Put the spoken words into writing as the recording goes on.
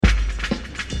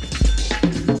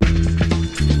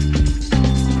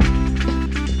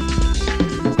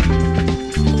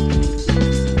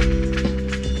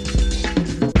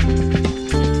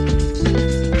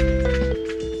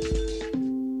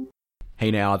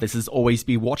now. This is Always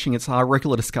Be Watching. It's our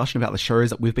regular discussion about the shows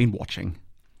that we've been watching.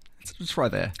 It's just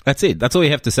right there. That's it. That's all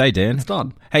you have to say, Dan. It's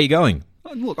done. How you going?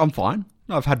 Look, I'm fine.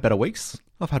 I've had better weeks.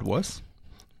 I've had worse.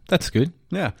 That's good.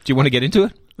 Yeah. Do you want to get into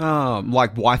it?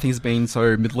 Like why things have been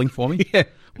so middling for me? Yeah.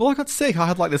 Well, I got sick. I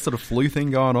had like this sort of flu thing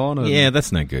going on. And, Yeah,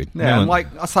 that's no good. Yeah, and like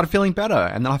I started feeling better,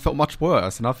 and then I felt much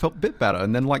worse, and I felt a bit better,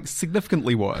 and then like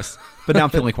significantly worse. But now I'm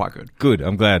feeling quite good. Good.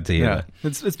 I'm glad to hear Yeah,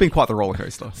 that. it's been quite the roller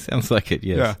coaster. Sounds like it,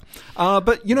 yes. Yeah.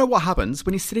 But you know what happens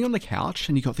when you're sitting on the couch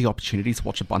and you got the opportunity to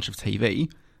watch a bunch of TV?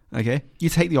 Okay, you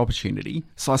take the opportunity.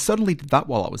 So I certainly did that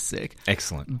while I was sick.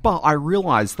 Excellent. But I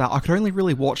realised that I could only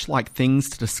really watch like things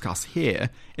to discuss here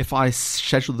if I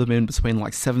scheduled them in between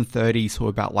like 7:30 to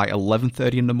about like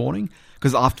 11:30 in the morning.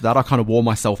 Because after that, I kind of wore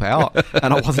myself out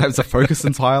and I wasn't able to focus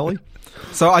entirely.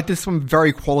 So I did some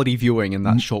very quality viewing in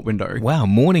that short window. Wow,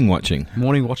 morning watching.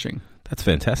 Morning watching. That's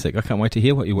fantastic. I can't wait to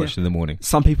hear what you watched in the morning.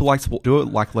 Some people like to do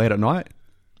it like late at night.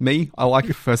 Me, I like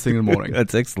it first thing in the morning.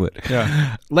 That's excellent.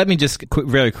 Yeah. Let me just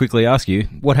very quickly ask you,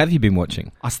 what have you been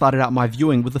watching? I started out my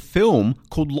viewing with a film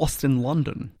called Lost in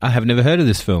London. I have never heard of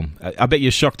this film. I bet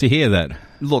you're shocked to hear that.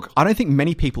 Look, I don't think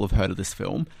many people have heard of this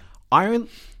film.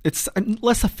 It's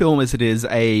less a film as it is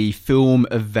a film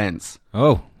event.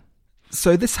 Oh.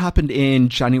 So this happened in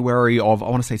January of, I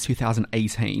want to say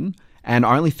 2018, and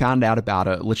I only found out about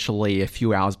it literally a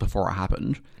few hours before it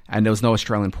happened, and there was no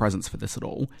Australian presence for this at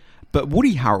all. But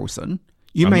Woody Harrelson,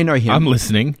 you may know him. I'm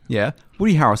listening. Yeah.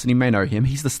 Woody Harrelson, you may know him.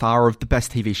 He's the star of the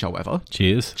best TV show ever.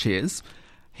 Cheers. Cheers.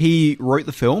 He wrote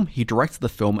the film, he directed the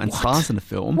film, and stars in the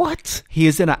film. What? He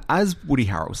is in it as Woody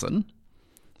Harrelson.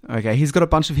 Okay, he's got a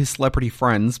bunch of his celebrity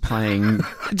friends playing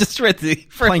I just read the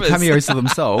playing preface. cameos of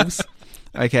themselves.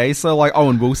 Okay, so like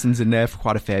Owen Wilson's in there for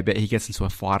quite a fair bit. He gets into a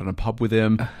fight in a pub with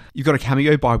him. You've got a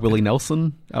cameo by Willie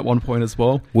Nelson at one point as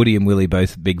well. Woody and Willie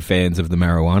both big fans of the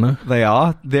marijuana. They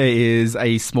are. There is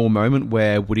a small moment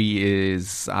where Woody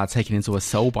is taken into a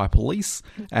cell by police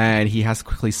and he has to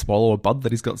quickly swallow a bud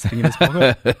that he's got sitting in his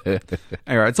pocket.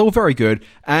 Anyway, it's all very good.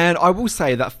 And I will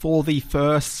say that for the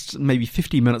first maybe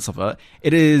 50 minutes of it,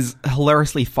 it is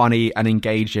hilariously funny and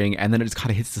engaging, and then it just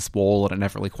kind of hits this wall and it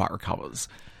never really quite recovers.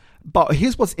 But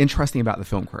here's what's interesting about the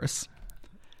film, Chris.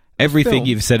 Everything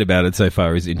you've said about it so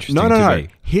far is interesting to me.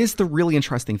 Here's the really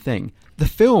interesting thing. The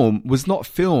film was not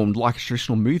filmed like a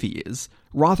traditional movie is.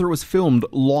 Rather, it was filmed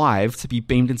live to be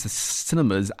beamed into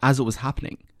cinemas as it was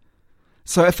happening.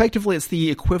 So effectively, it's the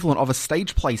equivalent of a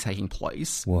stage play taking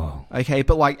place. Whoa. Okay,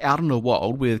 but like out in the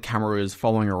world with cameras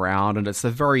following around, and it's a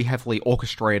very heavily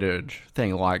orchestrated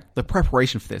thing. Like the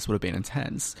preparation for this would have been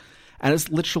intense. And it's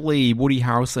literally Woody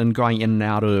Harrelson going in and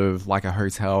out of like a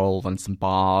hotel and some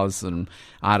bars and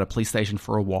at a police station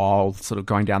for a while, sort of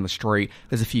going down the street.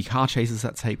 There's a few car chases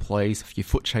that take place, a few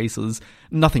foot chases.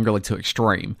 Nothing really too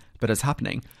extreme, but it's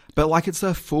happening. But like it's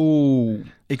a full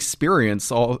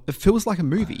experience. It feels like a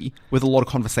movie with a lot of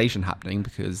conversation happening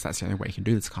because that's the only way you can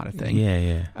do this kind of thing. Yeah,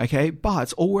 yeah. Okay, but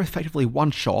it's all effectively one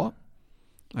shot.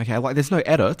 Okay, like there's no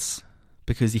edits.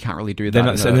 Because you can't really do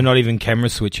that. They're not even camera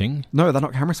switching? No, they're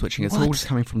not camera switching. It's all What? just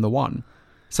coming from the one.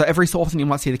 So every so often you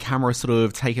might see the camera sort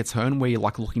of take a turn where you're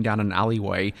like looking down an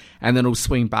alleyway and then it'll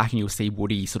swing back and you'll see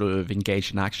Woody sort of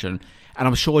engaged in action. And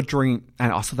I'm sure and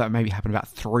I saw that maybe happen about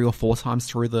 3 or 4 times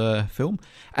through the film.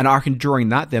 And I reckon during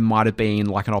that there might have been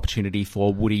like an opportunity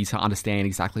for Woody to understand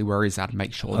exactly where he's at and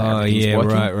make sure that everything's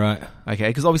working. right. Okay,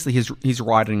 because obviously he's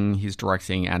writing, he's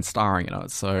directing and starring in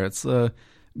it. So it's a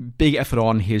big effort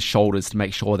on his shoulders to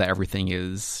make sure that everything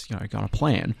is, going to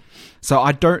plan. So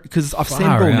I don't, because I've seen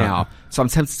it all now, so I'm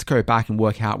tempted to go back and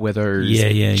work out where those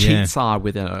cheats are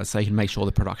within it, so you can make sure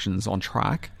the production's on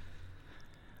track.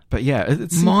 But yeah,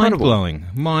 it's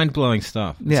mind-blowing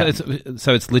stuff. Yeah.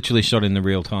 So it's literally shot in the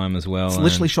real time as well. It's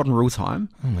literally shot in real time.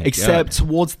 Oh my except God.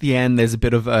 Towards the end, there's a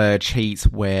bit of a cheat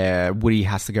where Woody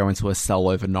has to go into a cell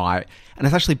overnight. And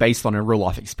it's actually based on a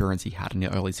real-life experience he had in the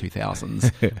early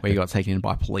 2000s where he got taken in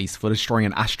by police for destroying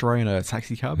an ashtray in a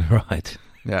taxi cab. Right.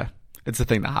 Yeah, it's a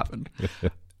thing that happened.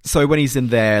 So when he's in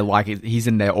there, like he's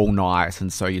in there all night,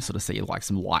 and so you sort of see like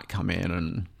some light come in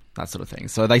and that sort of thing.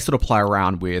 So they sort of play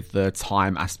around with the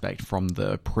time aspect from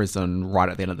the prison right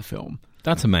at the end of the film.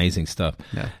 That's amazing stuff.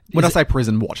 Yeah. When I say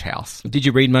prison, watch house. Did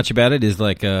you read much about it? Here's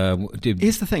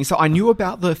the thing. So I knew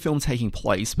about the film taking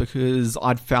place because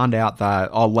I'd found out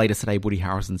that later today Woody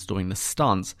Harrelson's doing the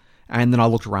stunts. And then I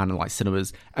looked around in like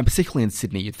cinemas, and particularly in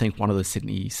Sydney, you'd think one of the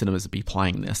Sydney cinemas would be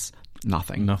playing this.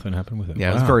 Nothing happened with it.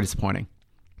 Yeah, It was very disappointing.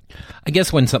 I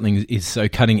guess when something is so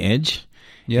cutting edge,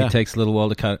 yeah, it takes a little while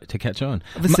to catch on.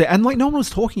 And like no one was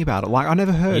talking about it. Like I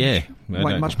never heard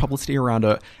much publicity around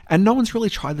it, and no one's really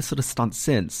tried this sort of stunt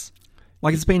since.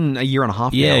 Like, it's been a year and a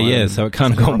half Yeah, now. yeah. So it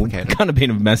kind of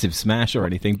been a massive smash or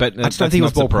anything. But I just don't think it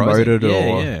was well promoted.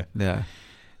 Yeah.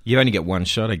 You only get one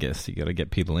shot, I guess. You got to get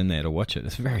people in there to watch it.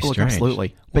 It's very strange.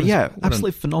 Absolutely. But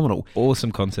absolutely phenomenal.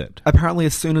 Awesome concept. Apparently,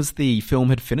 as soon as the film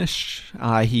had finished,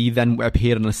 he then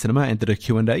appeared in a cinema and did a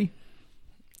Q&A.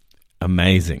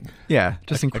 Amazing. Yeah,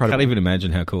 just incredible. I can't even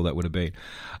imagine how cool that would have been.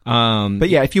 But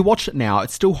yeah, if you watch it now, it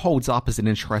still holds up as an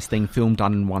interesting film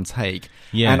done in one take.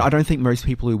 Yeah. And I don't think most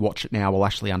people who watch it now will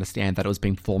actually understand that it was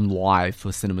being filmed live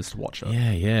for cinemas to watch it.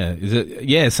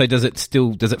 Yeah. So does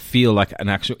it feel like an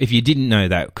actual... If you didn't know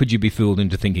that, could you be fooled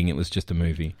into thinking it was just a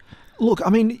movie? Look,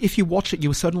 I mean, if you watch it,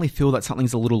 you'll certainly feel that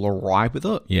something's a little awry with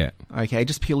it. Yeah. Okay,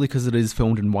 just purely because it is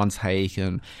filmed in one take,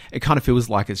 and it kind of feels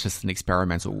like it's just an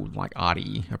experimental, like,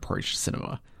 arty approach to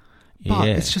cinema. But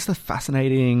it's just a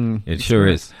fascinating... It sure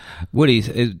is. Woody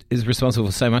is responsible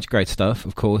for so much great stuff,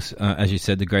 of course. As you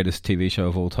said, the greatest TV show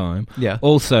of all time. Yeah.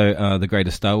 Also, the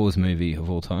greatest Star Wars movie of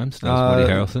all time. Stars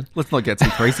Woody Harrelson. Let's not get too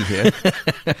crazy here.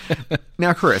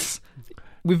 Now, Chris,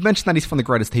 we've mentioned that he's from the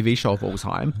greatest TV show of all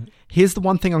time. Here's the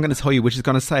one thing I'm going to tell you, which is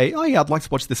going to say, oh yeah, I'd like to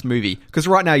watch this movie. Because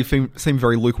right now you seem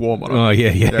very lukewarm on it. Oh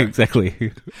yeah,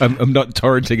 exactly. I'm not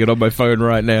torrenting it on my phone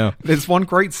right now. There's one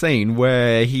great scene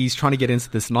where he's trying to get into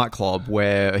this nightclub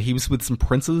where he was with some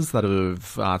princes that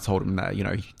have told him that,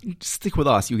 stick with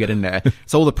us, you'll get in there.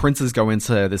 So all the princes go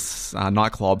into this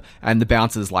nightclub and the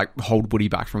bouncers like hold Woody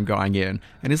back from going in.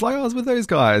 And he's like, I was with those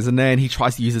guys. And then he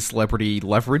tries to use his celebrity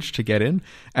leverage to get in.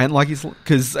 And like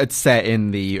because it's set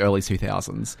in the early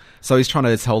 2000s. So he's trying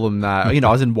to tell them that,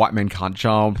 I was in White Men Can't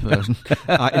Jump,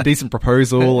 Indecent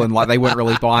Proposal, and like they weren't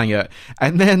really buying it.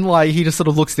 And then like he just sort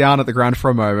of looks down at the ground for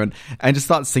a moment and just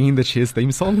starts singing the Cheers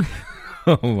theme song.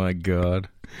 Oh my God.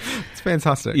 It's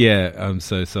fantastic. Yeah, I'm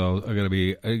so I'm going to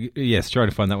be, trying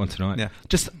to find that one tonight. Yeah,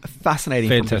 just fascinating.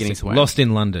 Fantastic. From beginning to end.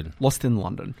 Lost in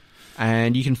London.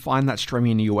 And you can find that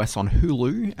streaming in the US on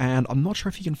Hulu, and I'm not sure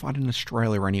if you can find it in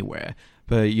Australia or anywhere.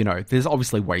 But, there's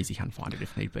obviously ways you can find it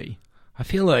if need be. I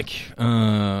feel like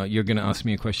you're going to ask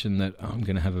me a question that I'm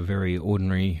going to have a very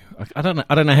ordinary... I don't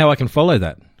know how I can follow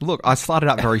that. Look, I started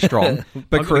out very strong,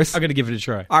 but Chris... I'm going to give it a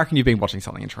try. I reckon you've been watching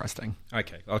something interesting.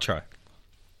 Okay, I'll try.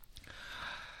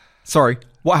 Sorry,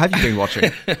 what have you been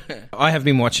watching? I have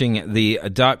been watching the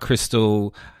Dark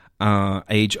Crystal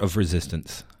Age of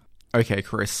Resistance. Okay,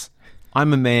 Chris.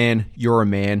 I'm a man, you're a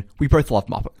man. We both love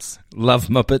Muppets. Love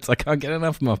Muppets. I can't get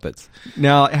enough Muppets.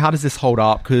 Now, how does this hold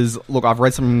up? Because, look, I've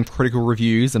read some critical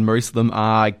reviews and most of them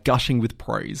are gushing with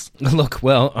praise. Look,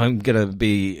 well, I'm going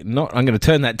to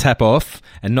turn that tap off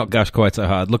and not gush quite so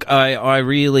hard. Look, I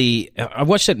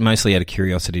watched it mostly out of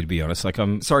curiosity, to be honest.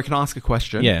 Sorry, can I ask a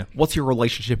question? Yeah. What's your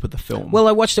relationship with the film? Well,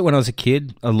 I watched it when I was a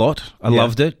kid a lot. I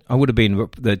loved it. I would have been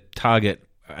the target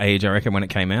age, I reckon, when it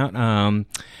came out.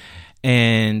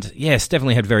 And yes,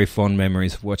 definitely had very fond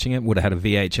memories of watching it. Would have had a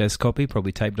VHS copy,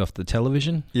 probably taped off the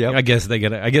television. Yeah, I guess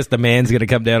the man's gonna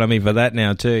come down on me for that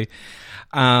now too.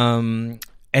 And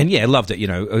yeah, loved it.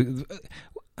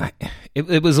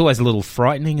 It was always a little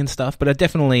frightening and stuff, but I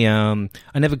definitely I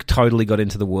never totally got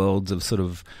into the worlds of sort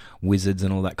of wizards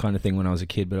and all that kind of thing when I was a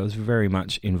kid. But I was very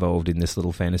much involved in this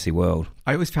little fantasy world.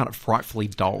 I always found it frightfully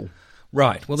dull.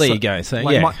 Right. Well, there you go. So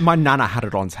my nana had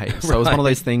it on tape, so it was one of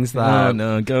those things that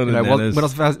when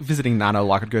I was visiting Nana,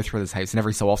 I'd go through the tapes, and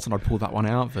every so often I'd pull that one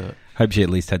out. But hope she at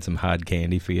least had some hard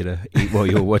candy for you to eat while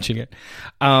you were watching it.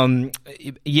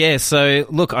 So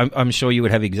look, I'm sure you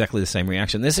would have exactly the same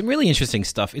reaction. There's some really interesting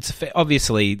stuff. It's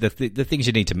obviously the things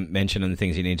you need to mention and the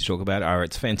things you need to talk about are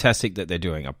it's fantastic that they're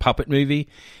doing a puppet movie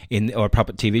or a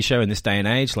puppet TV show in this day and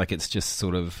age. Like it's just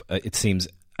sort of it seems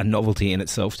a novelty in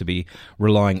itself to be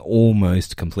relying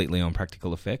almost completely on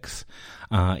practical effects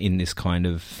in this kind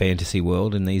of fantasy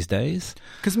world in these days.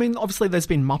 Because, obviously there's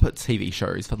been Muppet TV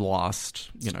shows for the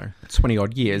last,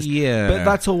 20-odd years. Yeah. But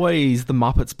that's always the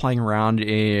Muppets playing around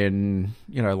in,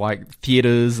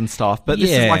 theatres and stuff. But this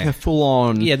is like a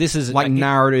full-on, this is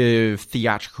narrative,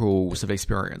 theatrical sort of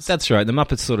experience. That's right. The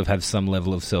Muppets sort of have some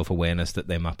level of self-awareness that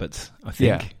they're Muppets, I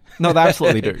think. Yeah. No, they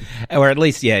absolutely do. Or at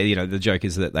least, the joke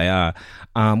is that they are.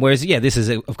 Whereas, this is,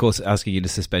 of course, asking you to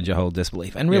suspend your whole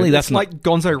disbelief. And really, that's like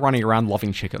Gonzo running around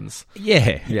loving chickens.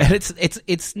 Yeah. And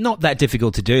it's not that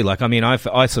difficult to do.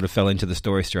 I sort of fell into the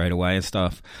story straight away and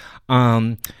stuff.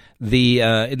 The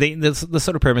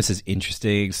sort of premise is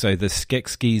interesting. So the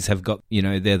Skeksis have got,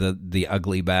 they're the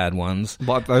ugly bad ones.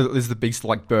 Like there's the big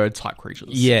bird type creatures.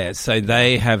 Yeah. So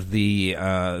they have they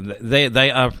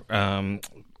are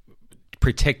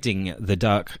protecting the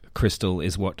Dark Crystal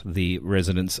is what the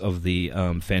residents of the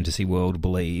fantasy world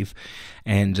believe,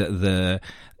 and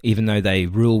even though they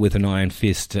rule with an iron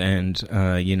fist and,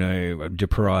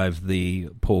 deprive the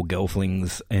poor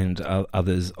gelflings and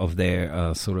others of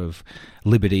their sort of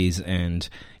liberties and,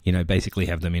 basically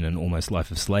have them in an almost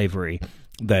life of slavery,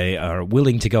 they are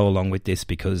willing to go along with this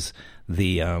because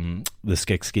the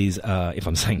Skeksis, if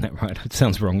I'm saying that right, it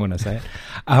sounds wrong when I say it,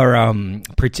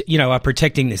 are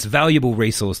protecting this valuable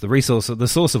resource, the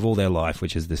source of all their life,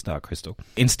 which is this Dark Crystal.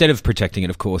 Instead of protecting it,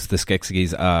 of course, the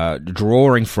Skeksis are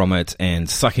drawing from it and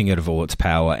sucking it of all its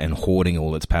power and hoarding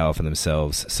all its power for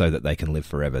themselves so that they can live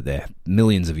forever. They're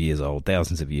millions of years old,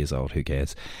 thousands of years old, who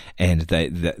cares? And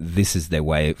this is their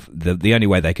way. The only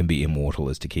way they can be immortal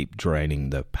is to keep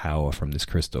draining the power from this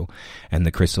crystal. And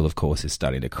the crystal, of course, is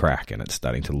starting to crack and it's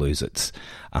starting to lose its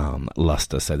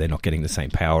luster, so they're not getting the same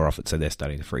power off it, so they're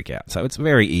starting to freak out. So it's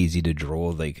very easy to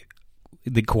draw the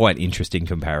quite interesting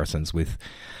comparisons with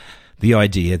the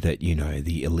idea that,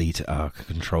 the elite are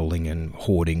controlling and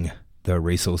hoarding the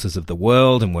resources of the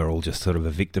world and we're all just sort of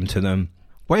a victim to them.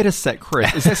 Wait a sec,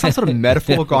 Chris. Is there some sort of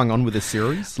metaphor going on with this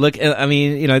series? Look, I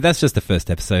mean, that's just the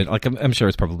first episode. Like, I'm sure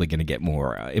it's probably going to get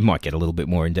more. It might get a little bit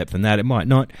more in depth than that. It might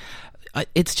not. I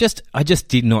just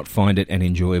did not find it an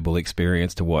enjoyable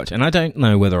experience to watch, and I don't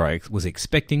know whether I was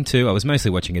expecting to. I was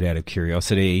mostly watching it out of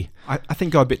curiosity. I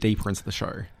think go a bit deeper into the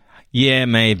show. Yeah,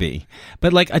 maybe,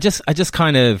 but like I just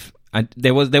kind of.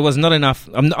 There was not enough.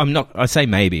 I'm not. I say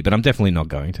maybe, but I'm definitely not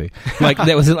going to. Like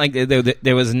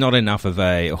there was not enough of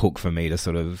a hook for me to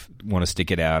sort of want to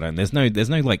stick it out. And there's no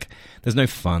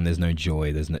fun. There's no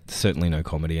joy. There's certainly no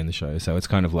comedy in the show. So it's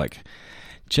kind of like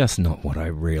just not what I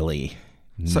really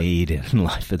need in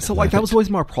life. That was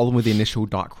always my problem with the initial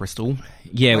Dark Crystal.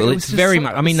 Yeah, well, it's very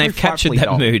much. I mean, they've captured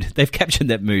that mood. They've captured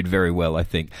that mood very well, I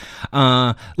think.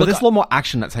 But there's a lot more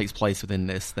action that takes place within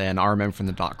this than I remember from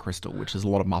the Dark Crystal, which is a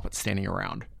lot of Muppets standing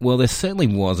around. Well, there certainly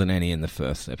wasn't any in the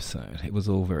first episode. It was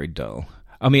all very dull.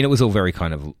 I mean, it was all very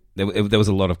kind of. There was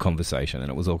a lot of conversation, and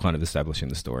it was all kind of establishing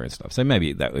the story and stuff. So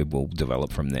maybe that it will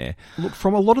develop from there. Look,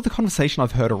 from a lot of the conversation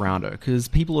I've heard around it, because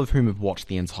people of whom have watched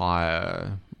the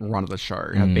entire run of the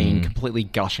show have been completely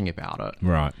gushing about it.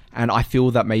 Right. And I feel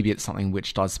that maybe it's something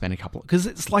which does spend a couple... Because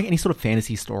it's like any sort of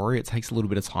fantasy story, it takes a little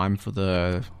bit of time for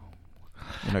the...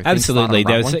 Absolutely.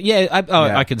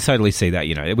 I can totally see that.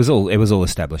 It was all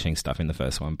establishing stuff in the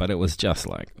first one, but it was just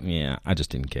like, I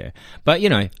just didn't care. But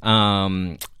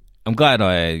I'm glad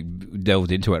I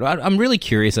delved into it. I'm really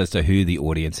curious as to who the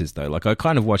audience is, though. Like, I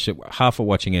kind of watched it, half of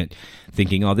watching it,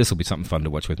 thinking, this will be something fun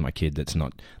to watch with my kid that's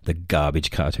not the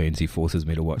garbage cartoons he forces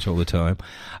me to watch all the time.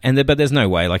 But there's no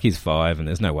way, like, he's 5, and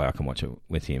there's no way I can watch it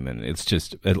with him, and it's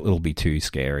just, it'll be too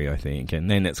scary, I think.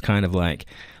 And then it's kind of like,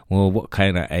 well, what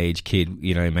kind of age kid,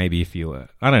 maybe if you were,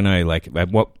 I don't know, like,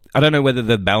 I don't know whether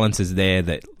the balance is there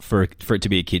that for it to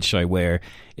be a kid's show where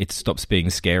it stops being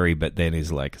scary but then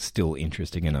is like still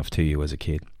interesting enough to you as a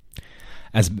kid.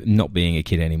 As not being a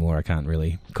kid anymore, I can't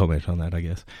really comment on that, I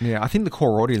guess. Yeah, I think the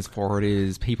core audience for it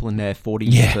is people in their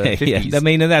 40s to 50s. Yeah, I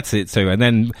mean, and that's it. So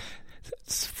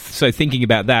thinking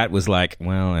about that was like,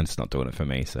 well, it's not doing it for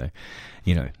me. So,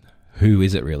 who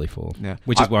is it really for? Yeah.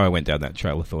 Which is why I went down that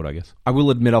trail of thought, I guess. I will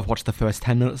admit I've watched the first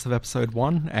 10 minutes of episode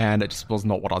 1, and it just was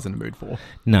not what I was in the mood for.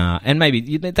 Nah, and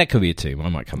maybe that could be it too. I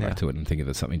might come back to it and think of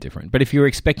it something different. But if you're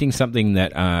expecting something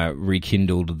that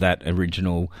rekindled that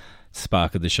original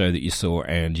spark of the show that you saw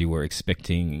and you were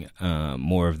expecting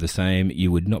more of the same,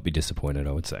 you would not be disappointed,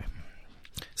 I would say.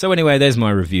 So anyway, there's my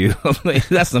review.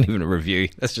 That's not even a review.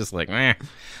 That's just like,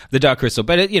 The Dark Crystal.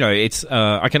 But, it's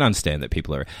I can understand that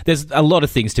people are... There's a lot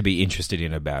of things to be interested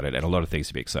in about it and a lot of things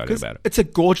to be excited about it. It's a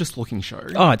gorgeous-looking show.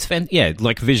 Oh, it's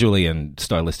like visually and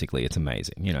stylistically, it's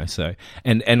amazing, So,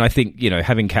 and I think,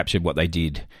 having captured what they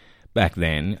did back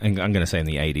then, and I'm going to say in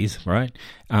the 80s, right?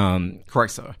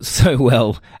 Correct, sir. So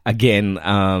well, again...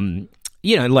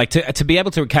 like to be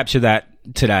able to capture that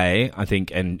today, I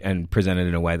think, and present it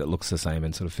in a way that looks the same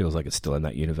and sort of feels like it's still in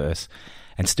that universe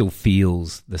and still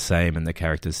feels the same and the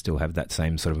characters still have that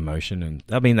same sort of emotion. And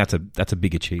I mean, that's a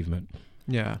big achievement.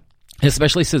 Yeah.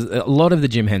 Especially since a lot of the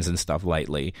Jim Henson stuff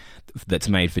lately that's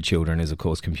made for children is, of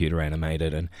course, computer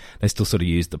animated, and they still sort of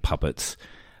use the puppets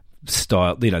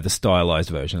style, the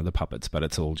stylized version of the puppets, but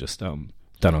it's all just done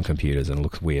on computers and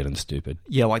looks weird and stupid.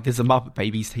 Yeah, like there's a Muppet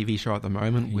Babies TV show at the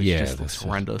moment, which just looks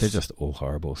horrendous. They're just all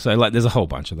horrible. So like, there's a whole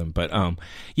bunch of them, but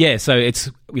so it's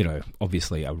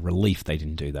obviously a relief they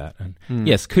didn't do that. And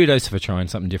yes, kudos for trying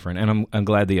something different. And I'm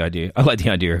glad I like the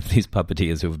idea of these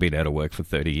puppeteers who have been out of work for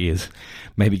 30 years,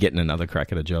 maybe getting another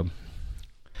crack at a job.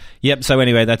 Yep. So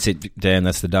anyway, that's it, Dan.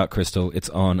 That's The Dark Crystal. It's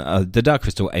on The Dark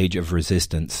Crystal: Age of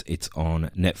Resistance. It's on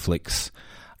Netflix.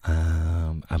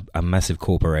 A massive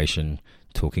corporation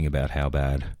talking about how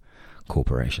bad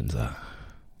corporations are.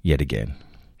 Yet again.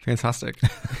 Fantastic.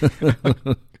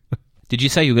 Did you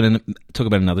say you were going to talk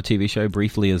about another TV show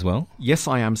briefly as well? Yes,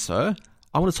 I am, sir.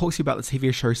 I want to talk to you about the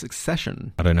TV show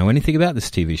Succession. I don't know anything about this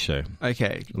TV show.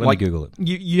 Okay. Let me Google it.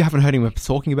 You haven't heard anyone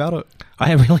talking about it?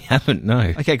 I really haven't, no.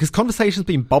 Okay, because conversation's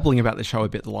been bubbling about the show a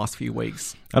bit the last few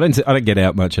weeks. I don't get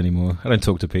out much anymore. I don't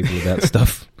talk to people about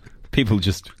stuff. People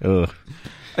just... Ugh.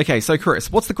 Okay, so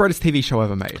Chris, what's the greatest TV show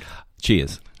ever made?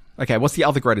 Cheers. Okay, what's the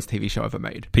other greatest TV show ever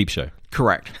made? Peep Show.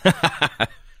 Correct.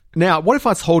 Now, what if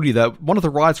I told you that one of the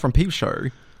writers from Peep Show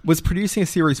was producing a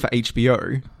series for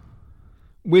HBO,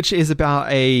 which is about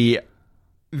a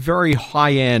very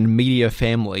high-end media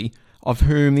family of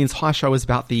whom the entire show is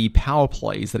about the power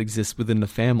plays that exist within the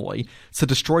family to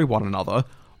destroy one another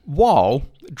while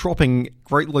dropping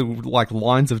great little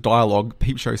lines of dialogue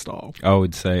Peep Show style? I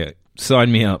would say,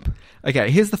 sign me up. Okay,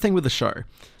 here's the thing with the show.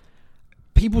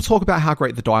 People talk about how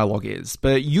great the dialogue is,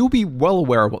 but you'll be well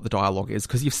aware of what the dialogue is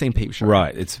because you've seen Peep Show.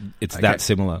 Right, it's that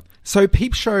similar. So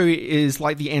Peep Show is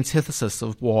like the antithesis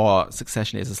of what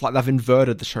Succession is. It's like they've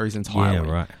inverted the shows entirely.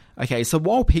 Yeah, right. Okay, so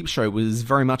while Peep Show was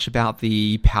very much about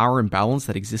the power imbalance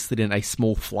that existed in a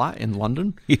small flat in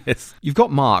London, yes, you've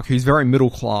got Mark, who's very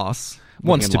middle class.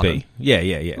 Wants to London. be.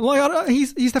 Yeah. Like,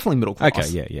 he's definitely middle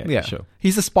class. Okay, yeah, sure.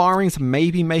 He's aspiring to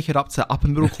maybe make it up to upper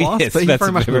middle class, yes, but he's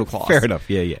very much middle class. Fair enough,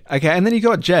 yeah. Okay, and then you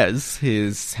got Jez,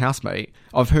 his housemate,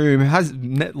 of whom has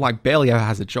barely ever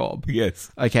has a job. Yes.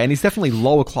 Okay, and he's definitely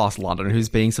lower class London, who's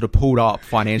being sort of pulled up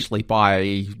financially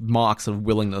by Mark's sort of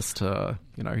willingness to,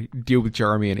 deal with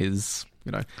Jeremy and his,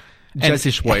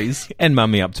 Jez-ish ways. And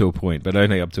mummy up to a point, but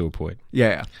only up to a point.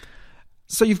 Yeah.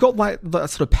 So you've got the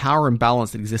sort of power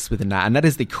imbalance that exists within that, and that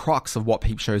is the crux of what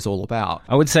Peep Show is all about.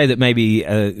 I would say that maybe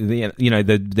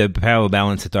the power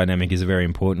balance dynamic is a very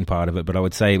important part of it, but I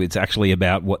would say it's actually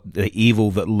about what the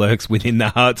evil that lurks within the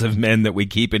hearts of men that we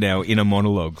keep in our inner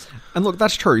monologues. And look,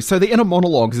 that's true. So the inner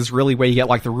monologues is really where you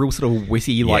get the real sort of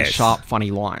witty, sharp,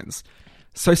 funny lines.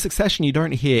 So Succession, you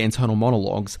don't hear internal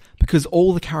monologues because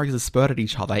all the characters spurt at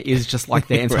each other is just like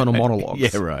their internal monologues.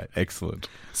 Yeah, right. Excellent.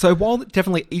 So while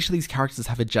definitely each of these characters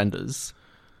have agendas,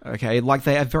 okay,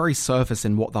 they are very surface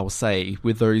in what they'll say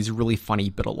with those really funny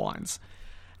bitter lines.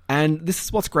 And this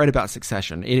is what's great about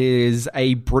Succession. It is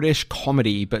a British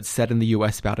comedy but set in the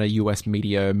US about a US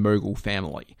media mogul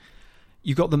family.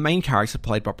 You've got the main character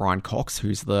played by Brian Cox,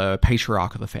 who's the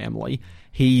patriarch of the family.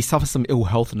 He suffers some ill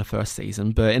health in the first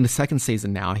season, but in the second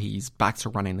season now, he's back to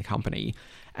running the company.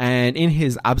 And in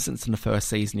his absence in the first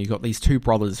season, you've got these two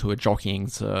brothers who are jockeying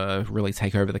to really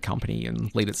take over the company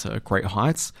and lead it to great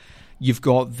heights. You've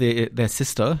got their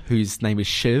sister, whose name is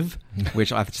Shiv,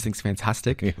 which I just think is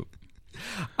fantastic.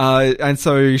 And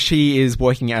so she is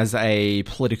working as a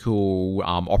political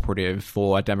operative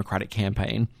for a Democratic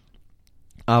campaign.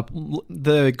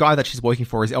 The guy that she's working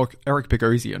for is Eric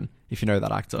Bogosian, if you know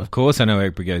that actor. Of course I know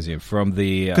Eric Bogosian from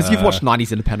the... Because you've watched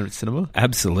 90s independent cinema.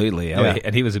 Absolutely. Yeah.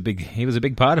 And he was a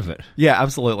big part of it. Yeah,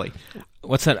 absolutely.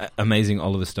 What's that amazing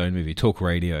Oliver Stone movie, Talk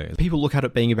Radio? People look at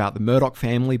it being about the Murdoch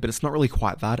family, but it's not really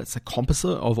quite that. It's a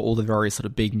composite of all the various sort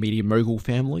of big media mogul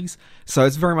families. So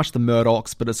it's very much the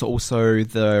Murdochs, but it's also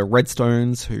the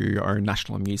Redstones, who own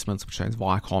National Amusements, which owns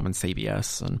Viacom and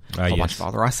CBS and a bunch of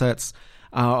other assets.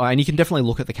 And you can definitely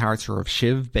look at the character of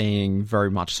Shiv being very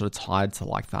much sort of tied to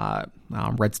that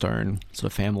Redstone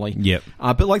sort of family. Yep.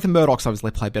 But the Murdochs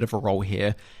obviously play a bit of a role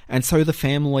here. And so the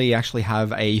family actually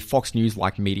have a Fox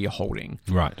News-like media holding.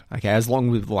 Right. Okay, as long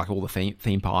with all the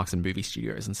theme parks and movie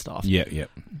studios and stuff. Yeah.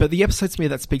 But the episode to me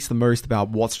that speaks the most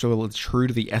about what's really true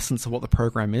to the essence of what the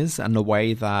program is and the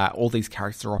way that all these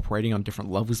characters are operating on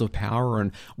different levels of power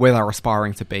and where they're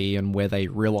aspiring to be and where they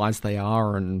realize they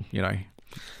are and,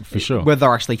 for sure, whether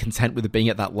they're actually content with it being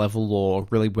at that level or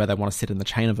really where they want to sit in the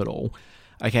chain of it all,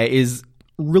 is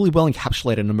really well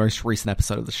encapsulated in the most recent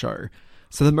episode of the show.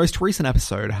 So the most recent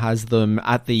episode has them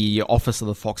at the office of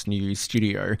the Fox News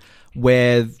studio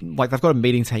where they've got a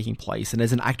meeting taking place and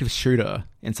there's an active shooter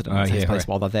incident that takes place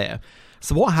while they're there.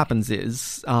 So what happens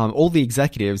is all the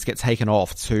executives get taken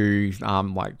off to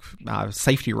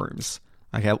safety rooms.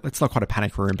 Okay, it's not quite a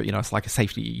panic room, but, it's like a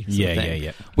safety sort of thing.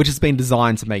 Yeah. Which has been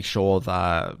designed to make sure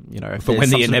that, for when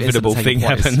the inevitable thing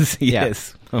happens.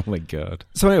 Yes. Yeah. Oh, my God.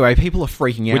 So anyway, people are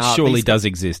freaking out. Which surely does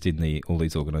exist in all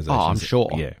these organizations. Oh, I'm sure.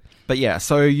 Yeah. But yeah,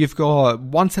 so you've got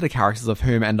one set of characters of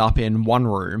whom end up in one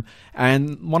room,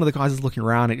 and one of the guys is looking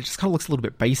around, and it just kind of looks a little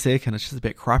bit basic, and it's just a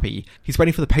bit crappy. He's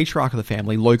waiting for the patriarch of the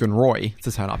family, Logan Roy,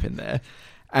 to turn up in there.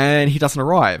 And he doesn't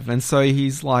arrive. And so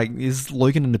he's like, is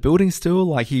Logan in the building still?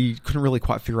 Like, he couldn't really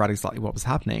quite figure out exactly what was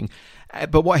happening.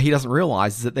 But what he doesn't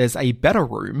realize is that there's a better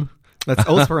room that's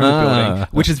elsewhere in the building,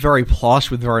 which is very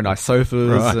plush with very nice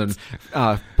sofas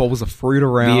and bowls of fruit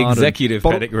around. The executive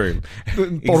panic room.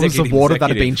 Bottles of water that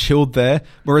have been chilled there.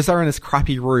 Whereas they're in this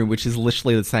crappy room, which is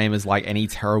literally the same as like any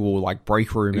terrible like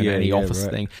break room in any office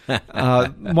thing.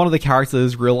 One of the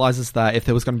characters realizes that if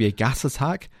there was going to be a gas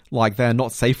attack, like they're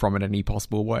not safe from it in any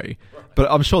possible way. But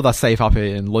I'm sure they're safe up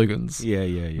here in Logan's.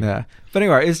 Yeah. But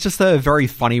anyway, it's just a very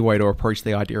funny way to approach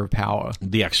the idea of power.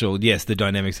 The actual, the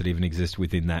dynamics that even exist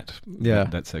within that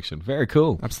section. Very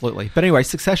cool. Absolutely. But anyway,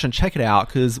 Succession, check it out,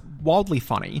 because wildly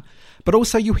funny. But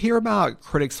also you hear about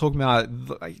critics talking about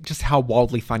just how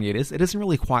wildly funny it is. It isn't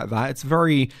really quite that.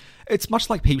 It's much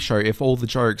like Peep Show if all the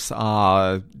jokes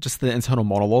are just the internal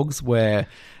monologues where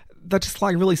they're just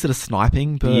like really sort of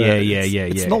sniping, but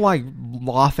it's not like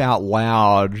laugh out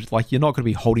loud. Like you're not going to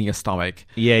be holding your stomach.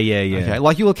 Okay,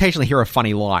 like you'll occasionally hear a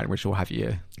funny line, which will have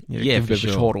you give a bit of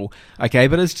a chortle. Okay,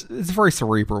 but it's very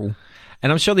cerebral.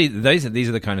 And I'm sure these are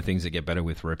the kind of things that get better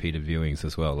with repeated viewings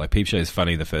as well. Like Peep Show is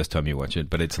funny the first time you watch it,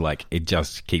 but it's like it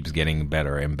just keeps getting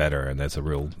better and better, and there's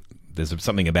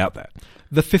something about that.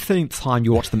 The 15th time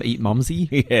you watch them eat Mumsy.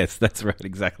 Yes, that's right,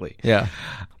 exactly. Yeah.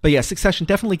 But yeah, Succession,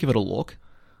 definitely give it a look.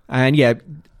 And yeah,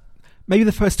 maybe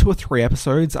the first 2 or 3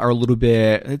 episodes are a little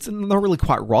bit, it's not really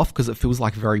quite rough because it feels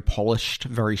like very polished,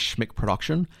 very schmick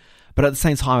production. But at the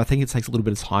same time, I think it takes a little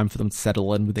bit of time for them to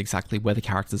settle in with exactly where the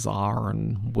characters are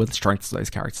and where the strengths of those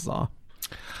characters are.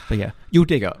 But yeah, you'll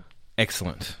dig it.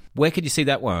 Excellent. Where could you see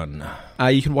that one?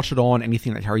 You can watch it on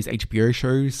anything that carries HBO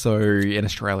shows. So in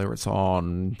Australia, it's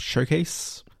on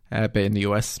Showcase. But in the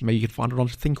US, maybe you can find it on a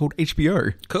thing called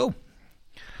HBO. Cool.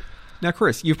 Now,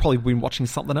 Chris, you've probably been watching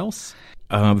something else.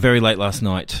 Very late last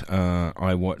night,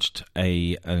 I watched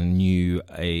a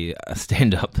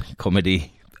stand-up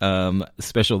comedy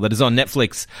special that is on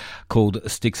Netflix called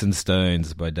Sticks and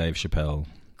Stones by Dave Chappelle.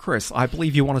 Chris, I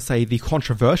believe you want to say the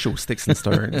controversial Sticks and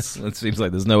Stones. It seems like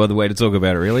there's no other way to talk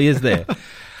about it, really, is there?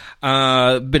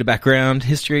 Bit of background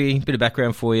history, bit of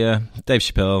background for you. Dave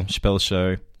Chappelle, Chappelle's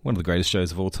Show. One of the greatest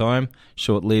shows of all time,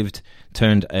 short-lived,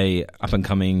 turned a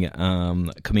up-and-coming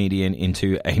comedian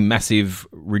into a massive,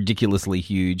 ridiculously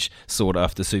huge,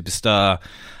 sought-after superstar.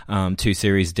 2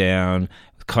 series down,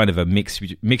 kind of a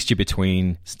mixture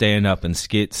between stand-up and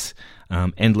skits,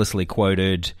 endlessly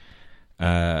quoted,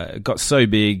 got so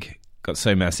big, got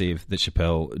so massive that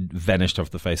Chappelle vanished off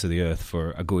the face of the earth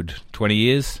for a good 20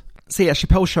 years. So yeah,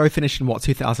 Chappelle's Show finished in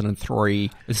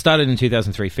 2003? It started in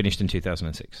 2003, finished in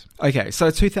 2006. Okay, so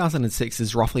 2006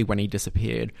 is roughly when he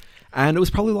disappeared. And it was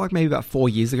probably like maybe about 4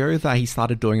 years ago that he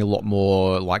started doing a lot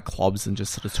more like clubs and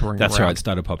just sort of touring That's around. right,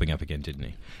 started popping up again, didn't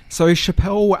he? So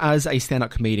Chappelle as a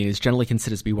stand-up comedian is generally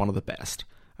considered to be one of the best.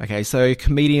 Okay, so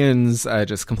comedians are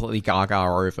just completely gaga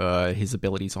over his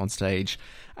abilities on stage.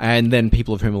 And then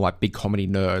people of whom are like big comedy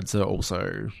nerds are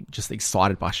also just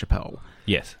excited by Chappelle.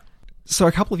 Yes. So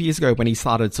a couple of years ago when he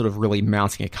started sort of really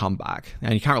mounting a comeback,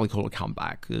 and you can't really call it a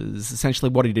comeback, because essentially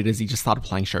what he did is he just started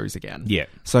playing shows again. Yeah.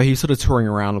 So he was sort of touring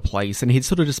around the place, and he'd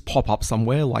sort of just pop up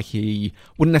somewhere, like he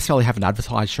wouldn't necessarily have an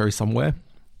advertised show somewhere,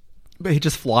 but he'd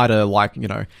just fly to like,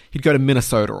 he'd go to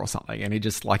Minnesota or something, and he'd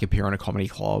just like appear in a comedy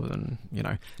club and,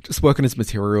 just work on his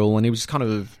material, and he was just kind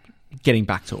of getting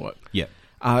back to it. Yeah.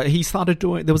 He started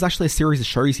doing... There was actually a series of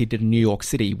shows he did in New York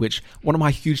City, which one of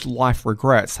my huge life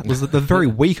regrets was that the very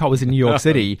week I was in New York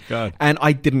City, and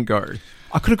I didn't go.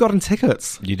 I could have gotten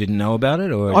tickets. You didn't know about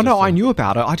it? Or oh, no, I knew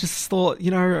about it. I just thought,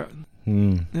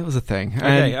 it was a thing.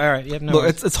 Okay, all right. Yep, no look,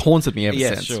 it's haunted me ever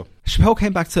since. Sure. Chappelle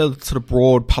came back to sort of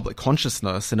broad public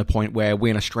consciousness in a point where we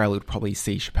in Australia would probably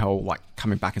see Chappelle like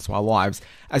coming back into our lives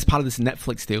as part of this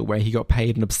Netflix deal where he got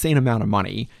paid an obscene amount of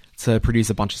money to produce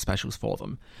a bunch of specials for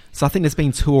them. So I think there's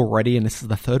been 2 already, and this is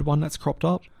the 3rd one that's cropped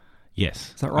up.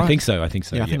 Yes. Is that right? I think so.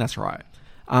 Yeah, I think that's right.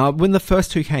 When the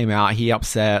first 2 came out, he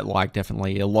upset, like,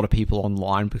 definitely a lot of people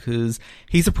online because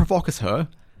he's a provocateur.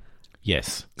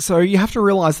 Yes. So you have to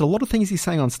realize that a lot of things he's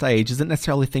saying on stage isn't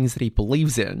necessarily things that he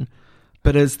believes in,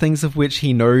 but is things of which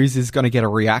he knows is going to get a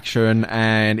reaction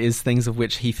and is things of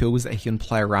which he feels that he can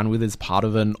play around with as part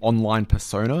of an online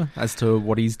persona as to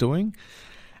what he's doing.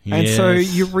 And so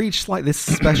you reach like this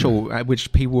special at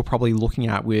which people were probably looking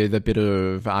at with a bit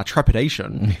of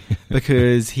trepidation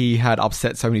because he had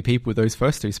upset so many people with those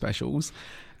first 2 specials.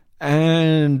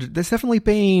 And there's definitely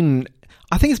been...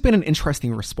 I think it's been an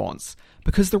interesting response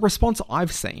because the response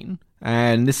I've seen,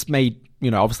 and this may,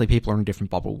 obviously people are in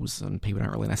different bubbles and people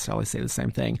don't really necessarily see the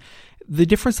same thing. The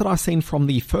difference that I've seen from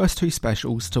the first 2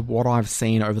 specials to what I've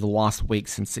seen over the last week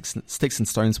since Sticks and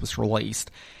Stones was released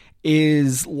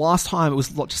is last time it was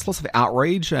just lots of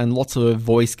outrage and lots of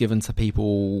voice given to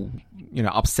people,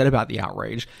 upset about the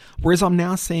outrage. Whereas I'm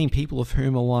now seeing people of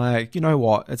whom are like, you know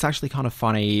what, it's actually kind of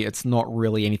funny. It's not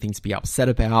really anything to be upset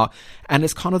about. And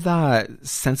it's kind of that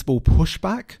sensible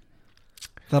pushback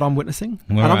that I'm witnessing.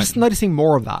 And I'm just noticing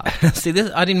more of that. See,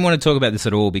 I didn't want to talk about this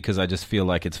at all because I just feel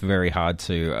like it's very hard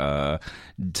to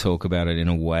talk about it in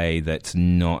a way that's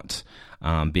not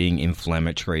being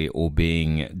inflammatory or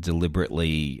being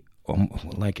deliberately...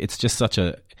 it's just such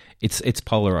a... It's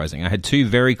polarizing. I had two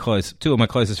of my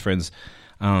closest friends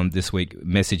this week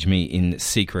message me in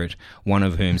secret, one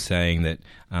of whom saying that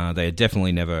they are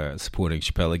definitely never supporting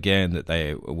Chappelle again, that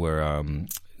they were...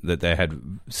 that they had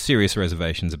serious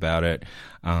reservations about it,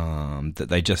 that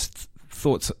they just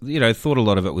thought a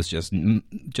lot of it was just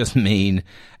mean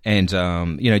and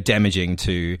damaging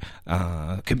to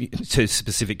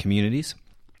specific communities,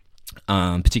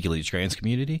 particularly the trans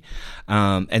community.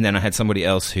 And then I had somebody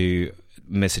else who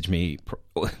messaged me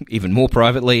even more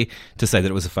privately to say that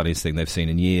it was the funniest thing they've seen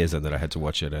in years and that I had to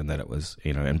watch it and that it was,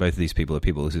 and both of these people are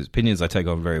people whose opinions I take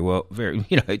on very well,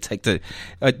 that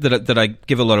I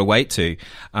give a lot of weight to.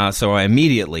 So I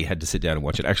immediately had to sit down and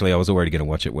watch it. Actually, I was already going to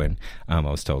watch it when I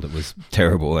was told it was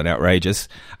terrible and outrageous,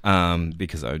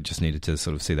 because I just needed to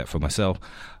sort of see that for myself.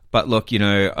 But look,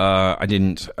 I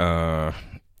didn't...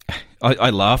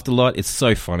 I laughed a lot. It's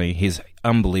so funny. He's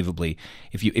unbelievably.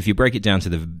 If you break it down to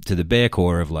the bare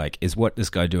core of like, is what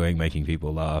this guy doing making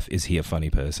people laugh? Is he a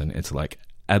funny person? It's like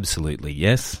absolutely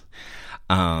yes.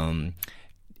 Do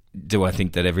I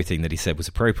think that everything that he said was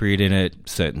appropriate in it?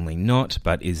 Certainly not.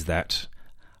 But is that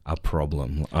a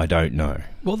problem? I don't know.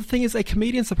 Well, the thing is, a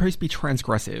comedian's supposed to be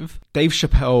transgressive. Dave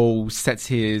Chappelle sets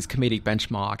his comedic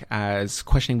benchmark as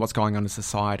questioning what's going on in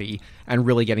society and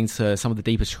really getting to some of the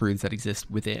deepest truths that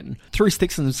exist within. Through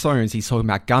Sticks and Stones, he's talking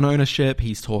about gun ownership.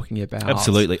 He's talking about...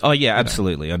 Absolutely. Oh, yeah,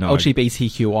 absolutely. I know.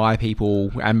 LGBTQI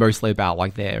people, and mostly about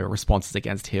like their responses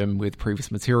against him with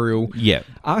previous material. Yeah.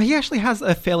 He actually has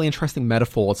a fairly interesting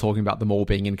metaphor talking about them all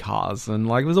being in cars, and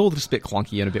like it was all just a bit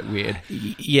clunky and a bit weird.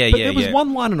 But there was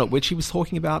one line in it which he was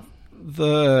talking about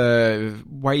the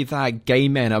way that gay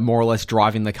men are more or less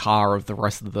driving the car of the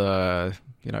rest of the,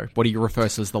 what he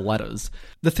refers to as the letters.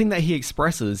 The thing that he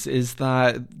expresses is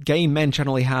that gay men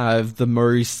generally have the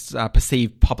most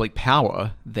perceived public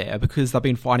power there because they've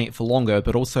been fighting it for longer,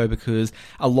 but also because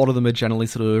a lot of them are generally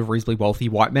sort of reasonably wealthy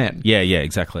white men. Yeah,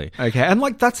 exactly. Okay, and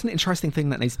like that's an interesting thing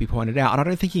that needs to be pointed out, and I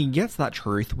don't think he gets that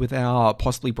truth without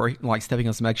possibly stepping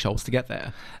on some eggshells to get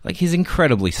there. Like, he's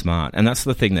incredibly smart, and that's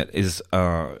the thing that is,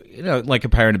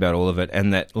 apparent about all of it,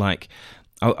 and that, like...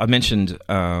 I mentioned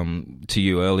to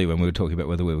you earlier when we were talking about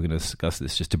whether we were going to discuss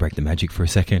this, just to break the magic for a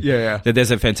second. Yeah. That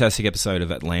there's a fantastic episode of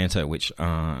Atlanta, which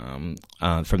from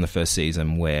the first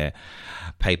season, where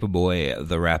Paperboy,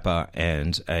 the rapper,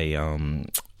 and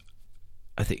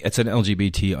I think it's an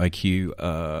LGBTIQ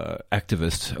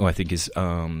activist who I think is...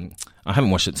 I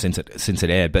haven't watched it since it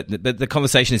aired, but the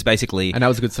conversation is basically... And that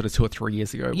was a good sort of 2 or 3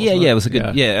 years ago, wasn't it? Yeah, it was a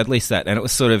good... Yeah, at least that. And it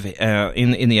was sort of...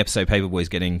 in the episode, Paperboy's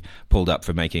getting pulled up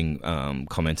for making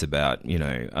comments about,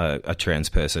 a trans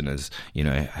person as,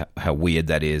 how weird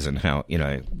that is and how,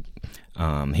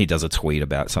 he does a tweet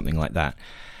about something like that.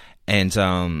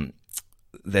 And...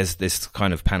 there's this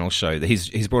kind of panel show that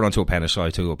he's brought onto a panel show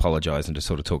to apologize and to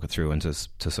sort of talk it through and to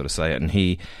sort of say it. And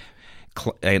he,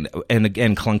 and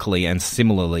again, clunkily and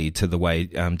similarly to the way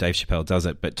Dave Chappelle does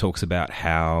it, but talks about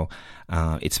how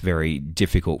it's very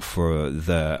difficult for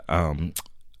the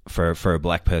for a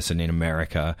black person in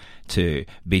America to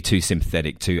be too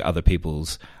sympathetic to other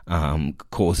people's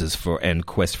causes and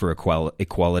quest for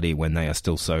equality when they are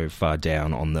still so far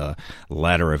down on the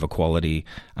ladder of equality.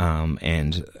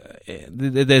 And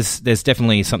there's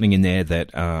definitely something in there that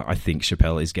I think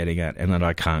Chappelle is getting at, and that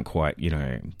I can't quite,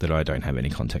 that I don't have any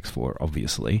context for,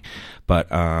 obviously. But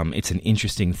it's an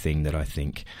interesting thing that I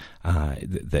think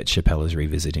that Chappelle is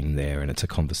revisiting there, and it's a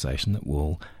conversation that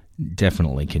will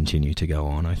definitely continue to go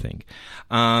on, I think.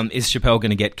 Is Chappelle going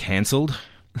to get cancelled?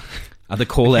 Are the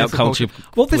call-out culture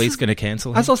police going to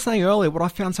cancel him? As I was saying earlier, what I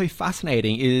found so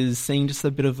fascinating is seeing just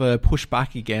a bit of a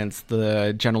pushback against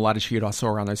the general attitude I saw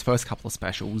around those first couple of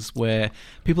specials, where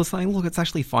people are saying, look, it's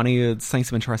actually funny, it's saying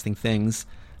some interesting things,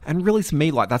 and really to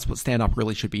me, like, that's what stand-up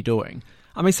really should be doing.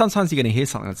 I mean, sometimes you're going to hear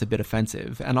something that's a bit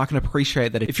offensive, and I can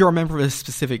appreciate that if you're a member of a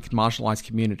specific marginalised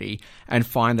community and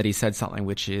find that he said something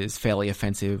which is fairly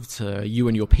offensive to you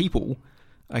and your people,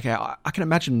 okay, I can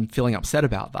imagine feeling upset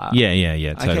about that. Yeah,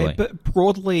 totally. Okay, but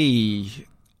broadly,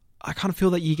 I kind of feel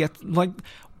that you get, like...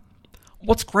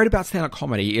 What's great about stand-up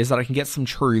comedy is that I can get some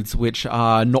truths which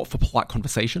are not for polite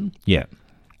conversation. Yeah.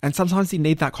 And sometimes you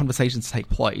need that conversation to take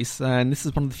place. And this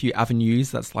is one of the few avenues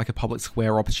that's like a public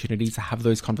square opportunity to have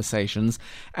those conversations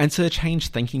and to change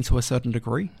thinking to a certain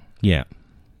degree. Yeah.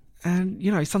 And,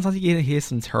 sometimes you get to hear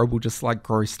some terrible, just like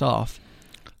gross stuff.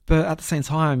 But at the same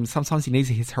time, sometimes you need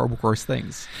to hear terrible, gross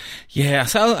things. Yeah,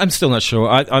 so I'm still not sure.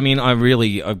 I think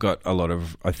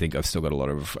I've still got a lot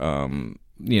of,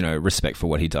 respect for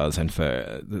what he does and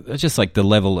for just like the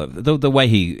level of the way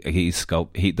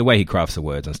the way he crafts the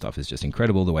words and stuff is just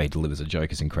incredible. The way he delivers a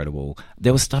joke is incredible.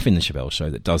 There was stuff in the Chappelle Show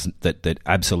that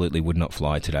absolutely would not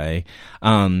fly today.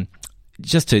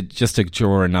 Just to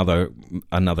draw another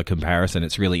comparison,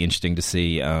 it's really interesting to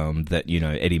see that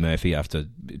Eddie Murphy, after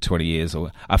 20 years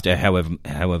or after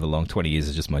however long, 20 years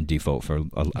is just my default for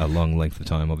a long length of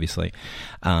time, obviously.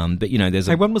 But there's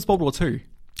when was World War II?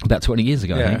 About 20 years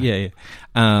ago, I think. Yeah.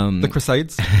 The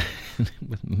Crusades?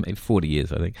 Maybe 40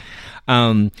 years, I think.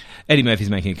 Eddie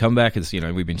Murphy's making a comeback. As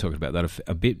we've been talking about that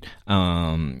a bit.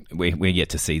 We're yet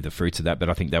to see the fruits of that, but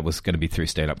I think that was going to be through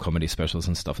stand-up comedy specials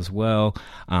and stuff as well.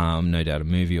 No doubt a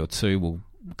movie or two will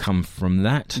come from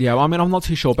that. Yeah, well, I'm not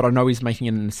too sure, but I know he's making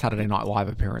a Saturday Night Live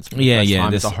appearance for the first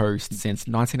time as a host since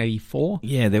 1984.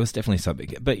 Yeah, there was definitely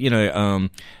something. But,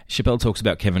 Chappelle talks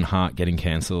about Kevin Hart getting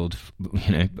cancelled,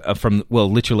 from,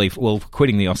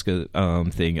 quitting the Oscar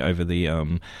thing over the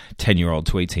 10-year-old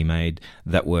tweets he made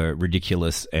that were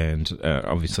ridiculous and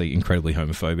obviously incredibly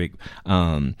homophobic.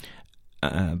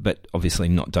 But obviously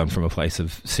not done from a place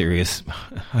of serious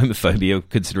homophobia,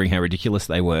 considering how ridiculous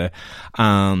they were.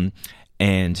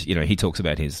 And he talks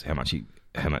about how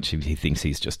much he thinks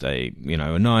he's just a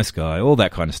nice guy, all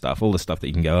that kind of stuff, all the stuff that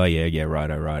you can go, oh yeah,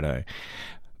 righto.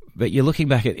 But you're looking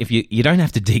back at, if you don't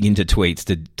have to dig into tweets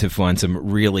to find some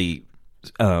really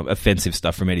offensive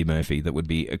stuff from Eddie Murphy that would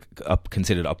be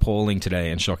considered appalling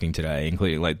today and shocking today,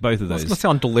 including like both of those. It's going to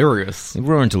sound delirious.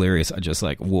 Raw and Delirious are just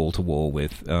like wall to wall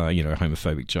with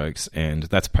homophobic jokes, and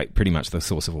that's pretty much the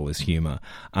source of all his humor.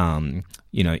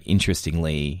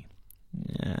 Interestingly.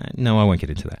 No, I won't get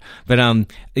into that. But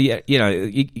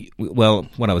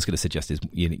what I was going to suggest is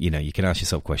you can ask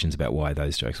yourself questions about why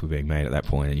those jokes were being made at that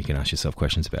point, and you can ask yourself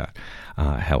questions about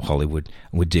how Hollywood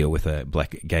would deal with a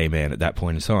black gay man at that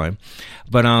point in time.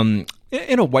 But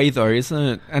in a way, though, isn't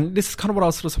it? And this is kind of what I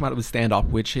was sort of talking about with stand-up,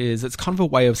 which is it's kind of a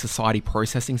way of society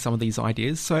processing some of these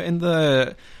ideas. So in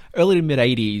the early to mid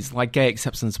 '80s, like gay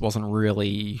acceptance wasn't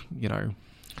really,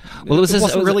 Well, it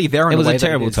wasn't really there. It was a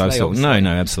terrible time. No,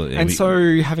 absolutely. And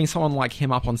so having someone like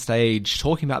him up on stage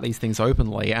talking about these things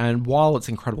openly, and while it's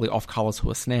incredibly off color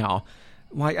to us now,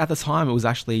 like at the time, it was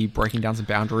actually breaking down some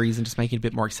boundaries and just making it a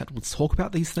bit more acceptable to talk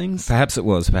about these things. Perhaps it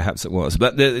was. But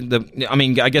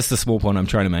I guess the small point I'm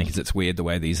trying to make is it's weird the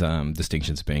way these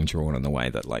distinctions are being drawn, and the way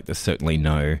that like there's certainly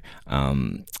no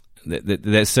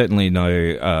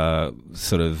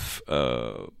sort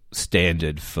of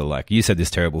standard for like, you said this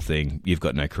terrible thing, you've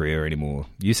got no career anymore.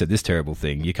 You said this terrible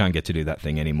thing, you can't get to do that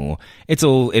thing anymore. It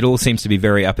all seems to be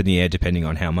very up in the air depending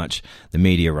on how much the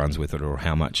media runs with it, or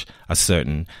how much a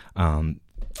certain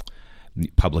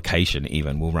publication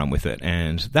even will run with it,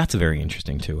 and that's very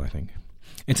interesting too. I think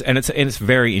it's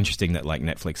very interesting that like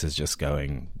Netflix is just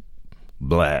going,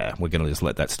 blah, we're going to just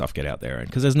let that stuff get out there,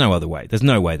 because there's no other way. There's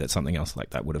no way that something else like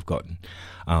that would have gotten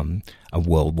a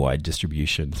worldwide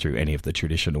distribution through any of the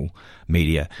traditional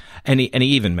media. And he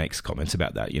even makes comments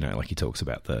about that, like he talks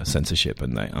about the censorship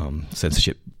and the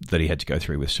censorship that he had to go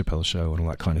through with Chappelle's Show and all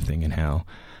that kind of thing, and how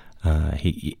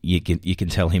you can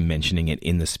tell him mentioning it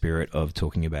in the spirit of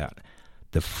talking about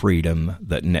the freedom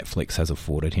that Netflix has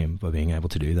afforded him by being able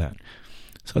to do that.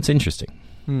 So it's interesting.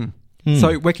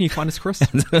 So where can you find us, Chris? I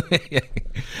think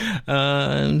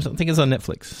it's on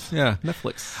Netflix. Yeah,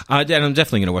 Netflix. And I'm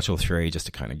definitely going to watch all three just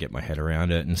to kind of get my head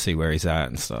around it and see where he's at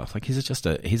and stuff. Like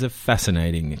he's a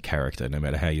fascinating character, no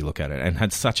matter how you look at it, and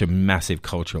had such a massive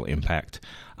cultural impact,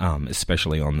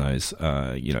 especially on those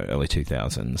early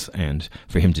 2000s. And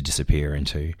for him to disappear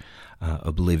into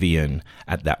oblivion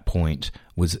at that point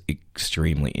was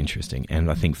extremely interesting. And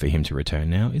I think for him to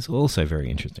return now is also very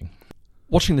interesting.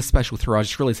 Watching this special through, I was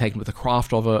just really taken with the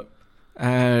craft of it.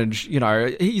 And,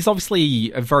 he's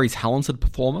obviously a very talented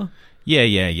performer. Yeah.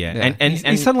 And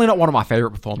he's certainly not one of my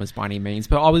favourite performers by any means,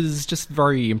 but I was just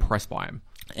very impressed by him.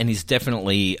 And he's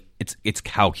definitely, it's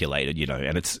calculated,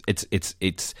 and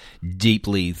it's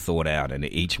deeply thought out, and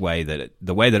each way that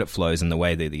the way that it flows, and the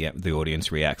way that the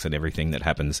audience reacts, and everything that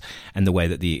happens, and the way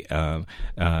that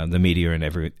the media and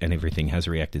everything has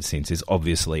reacted since is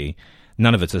obviously,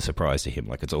 none of it's a surprise to him.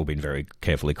 Like, it's all been very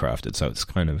carefully crafted, so it's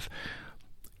kind of,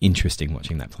 interesting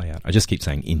watching that play out. I just keep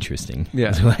saying interesting.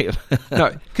 Yeah. No,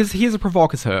 because he's a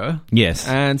provocateur. Yes.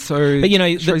 And so, but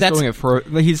he's doing it for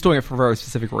a very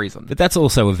specific reason. But that's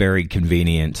also a very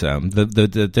convenient.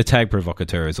 The tag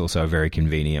provocateur is also a very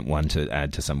convenient one to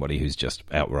add to somebody who's just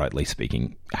outrightly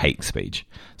speaking hate speech.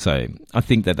 So I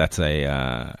think that's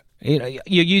a. You're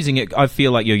using it. I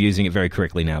feel like you're using it very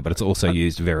correctly now, but it's also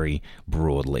used very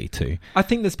broadly too. I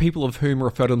think there's people of whom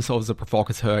refer to themselves as a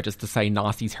provocateur just to say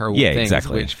nasty, terrible things,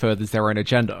 exactly. which furthers their own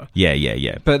agenda.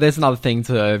 Yeah. But there's another thing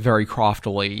to very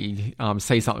craftily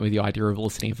say something with the idea of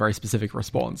eliciting a very specific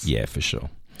response. Yeah, for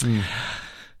sure.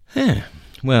 Yeah.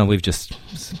 Well,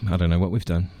 I don't know what we've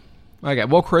done. Okay,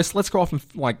 well, Chris, let's go off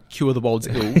and cure the world's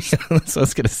ills. That's what I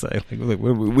was going to say.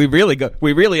 We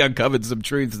really uncovered some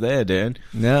truths there, Dan.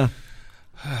 Yeah.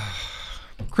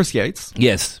 Chris Yates.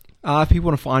 Yes. If people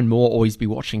want to find more Always Be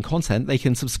Watching content, they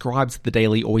can subscribe to the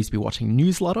daily Always Be Watching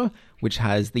newsletter, which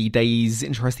has the day's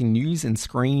interesting news in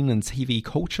screen and TV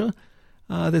culture.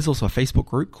 There's also a Facebook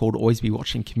group called Always Be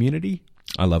Watching Community.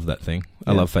 I love that thing.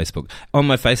 I love Facebook. On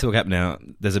my Facebook app now,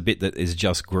 there's a bit that is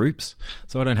just groups,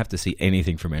 so I don't have to see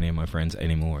anything from any of my friends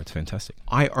anymore. It's fantastic.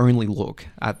 I only look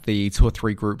at the 2 or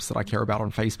 3 groups that I care about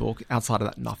on Facebook. Outside of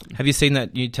that, nothing. Have you seen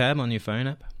that new tab on your phone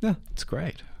app? Yeah. It's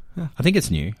great. Yeah. I think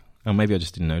it's new. Or maybe I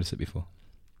just didn't notice it before.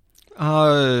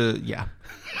 Yeah.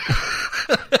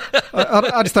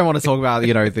 I just don't want to talk about,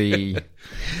 the...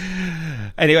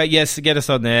 Anyway, yes, get us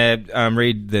on there.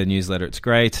 Read the newsletter. It's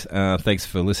great. Thanks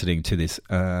for listening to this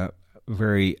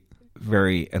very,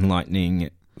 very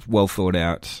enlightening, well thought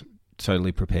out,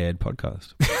 totally prepared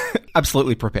podcast.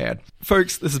 Absolutely prepared.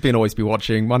 Folks, this has been Always Be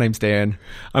Watching. My name's Dan.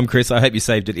 I'm Chris. I hope you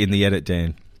saved it in the edit,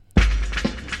 Dan.